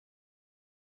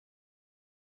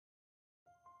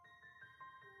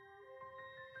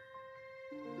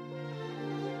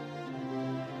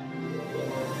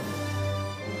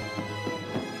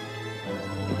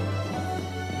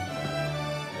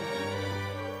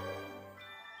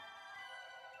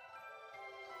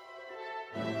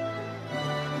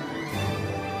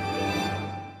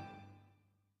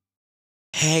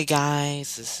Hey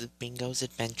guys, this is Bingo's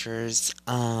Adventures,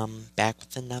 back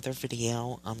with another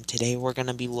video. Today we're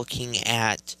gonna be looking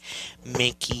at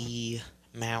Mickey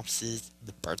Mouse's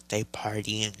The Birthday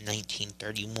Party in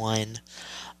 1931.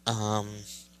 Um,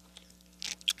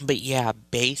 but yeah,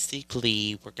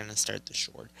 basically we're gonna start the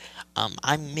short.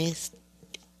 I missed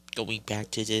going back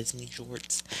to Disney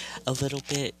shorts a little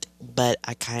bit, but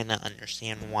I kinda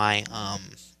understand why,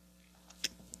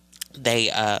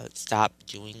 they, stopped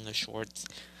doing the shorts,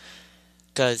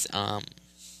 cause,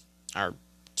 or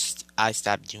I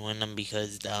stopped doing them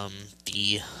because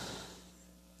the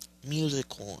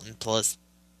musical, and plus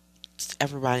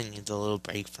everybody needs a little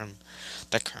break from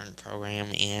the current program,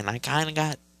 and I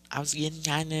was getting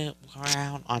kind of wore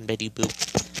out on Betty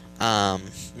Boop.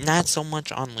 Not so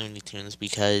much on Looney Tunes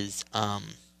because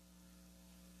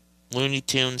Looney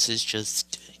Tunes is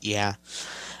just, yeah.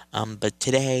 But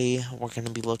today we're going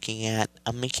to be looking at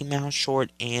a Mickey Mouse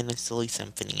short and a Silly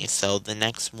Symphony. So the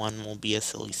next one will be a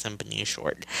Silly Symphony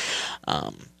short.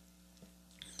 Um,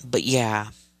 but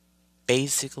yeah,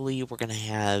 basically we're gonna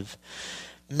have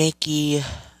Mickey.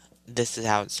 This is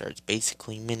how it starts.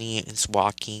 Basically, Minnie is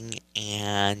walking,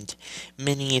 and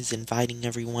Minnie is inviting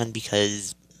everyone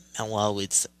because, hello,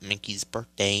 it's Mickey's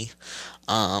birthday.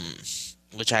 Um,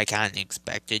 which I kind of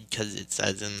expected because it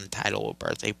says in the title a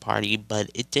birthday party,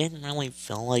 but it didn't really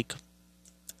feel like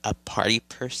a party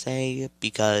per se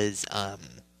because,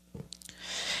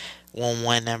 well,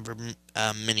 whenever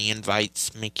Minnie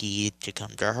invites Mickey to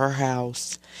come to her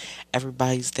house,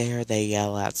 everybody's there. They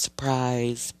yell out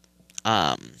 "surprise!"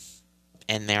 Um,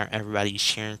 and there everybody's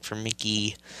cheering for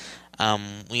Mickey.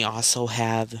 We also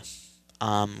have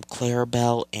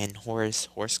Clarabelle and Horace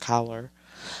Horsecollar.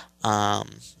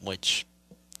 Which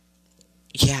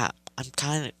yeah, I'm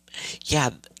kind of yeah.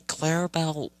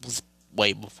 Clarabelle was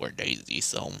way before Daisy,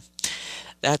 so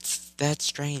that's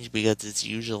strange because it's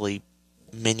usually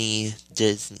Minnie,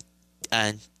 Disney,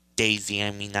 and Daisy.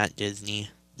 I mean, not Disney.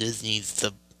 Disney's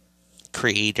the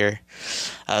creator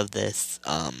of this.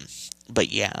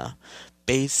 But yeah,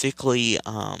 basically,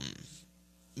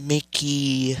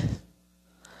 Mickey,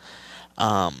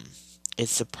 um, is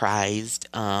surprised,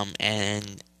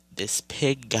 and this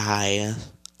pig guy,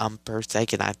 for a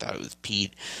second I thought it was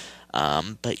Pete,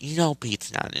 but you know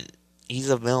Pete's not in, he's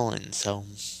a villain, so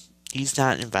he's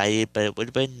not invited, but it would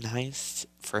have been nice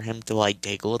for him to, like,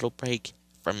 take a little break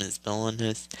from his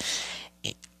villainous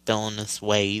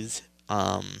ways,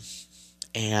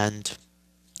 and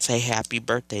say happy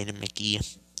birthday to Mickey.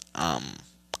 Um,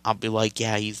 I'll be like,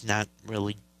 yeah, he's not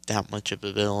really that much of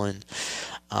a villain.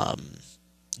 Um,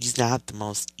 he's not the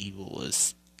most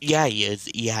evilest. Yeah, he is.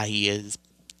 Yeah, he is.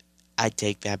 I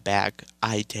take that back.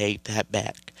 I take that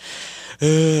back.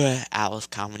 Alice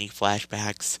comedy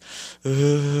flashbacks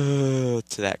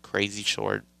to that crazy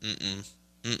short.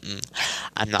 Mm-mm.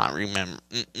 I'm not remember.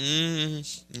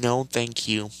 No, thank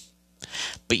you.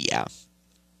 But yeah,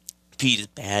 Pete is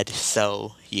bad.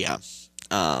 So yeah.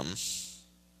 Um,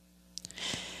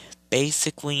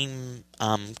 basically,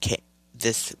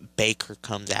 this baker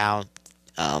comes out,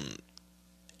 um,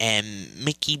 and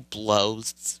Mickey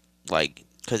blows, like,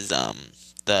 cause,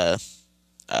 the,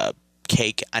 uh,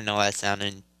 cake, I know that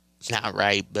sounded not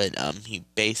right, but, he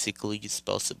basically is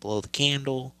supposed to blow the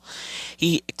candle.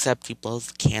 Except he blows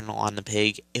the candle on the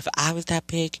pig. If I was that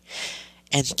pig,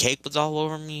 and the cake was all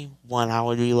over me, one, I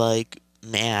would be, like,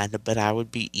 mad, but I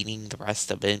would be eating the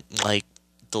rest of it, like,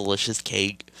 delicious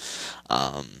cake.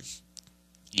 Um,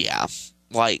 yeah,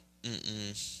 like,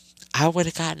 I would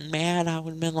have gotten mad. I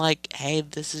would have been like, "Hey,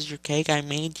 this is your cake I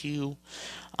made you.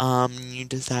 You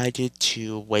decided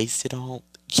to waste it all."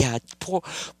 Yeah, poor.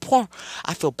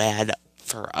 I feel bad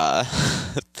for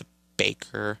the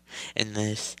baker in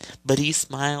this, but he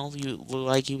smiled. He looked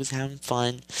like he was having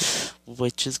fun,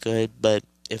 which is good. But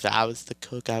if I was the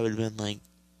cook, I would have been like,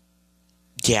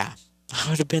 "Yeah." I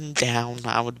would have been down.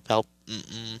 I would have felt,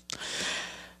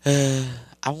 Uh,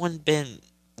 I wouldn't have been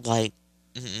like,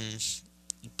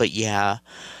 but yeah.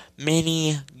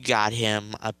 Minnie got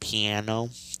him a piano,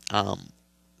 um,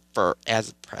 for as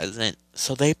a present.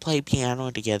 So they play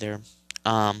piano together.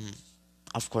 Um,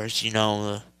 of course,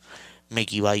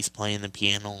 Mickey likes playing the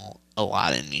piano a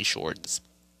lot in these shorts.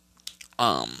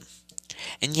 Um,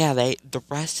 and yeah, the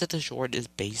rest of the short is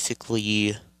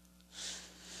basically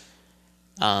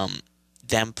um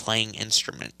them playing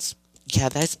instruments. Yeah,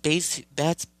 that's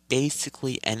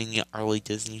basically any early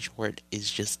Disney short is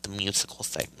just the musical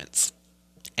segments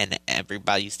and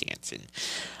everybody's dancing.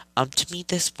 To me,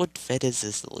 this would fit as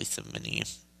a silly symphony.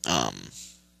 Um,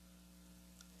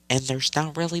 and there's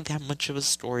not really that much of a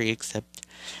story except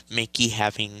Mickey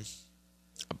having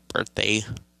a birthday.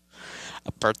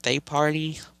 a birthday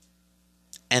party,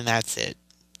 and that's it.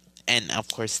 And of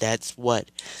course, that's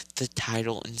what the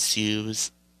title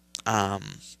ensues. Um,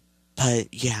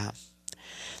 but yeah,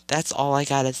 that's all I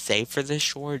gotta say for this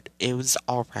short. It was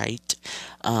alright.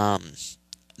 Um,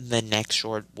 the next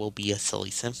short will be a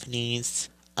Silly Symphonies.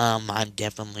 I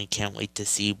definitely can't wait to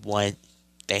see what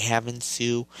they have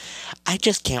ensue. I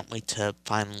just can't wait to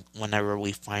find whenever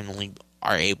we finally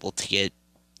are able to get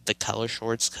the color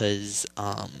shorts, because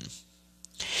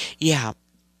yeah,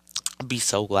 I'll be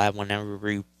so glad whenever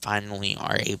we finally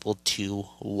are able to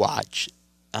watch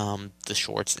the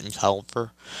shorts in color,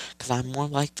 because I'm more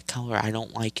like the color. I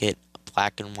don't like it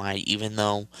black and white, even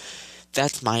though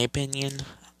that's my opinion.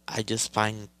 I just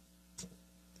find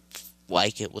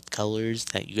like it with colors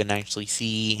that you can actually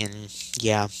see, and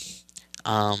yeah.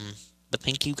 Um, but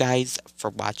thank you guys for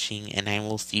watching, and I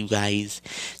will see you guys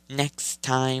next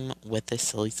time with a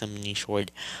Silly Symphony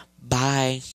short.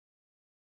 Bye.